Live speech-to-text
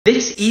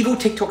This evil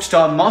TikTok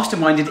star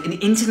masterminded an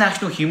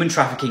international human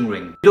trafficking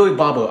ring. Bidoy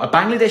Babo, a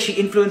Bangladeshi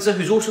influencer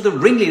who's also the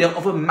ringleader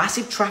of a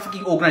massive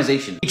trafficking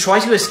organization. He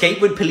tried to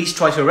escape when police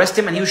tried to arrest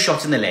him and he was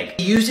shot in the leg.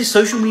 He used his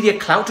social media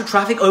clout to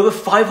traffic over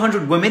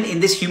 500 women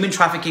in this human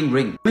trafficking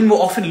ring. Women were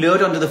often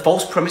lured under the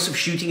false premise of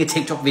shooting a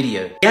TikTok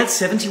video. He had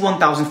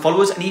 71,000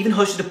 followers and even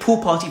hosted a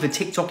pool party for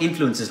TikTok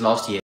influencers last year.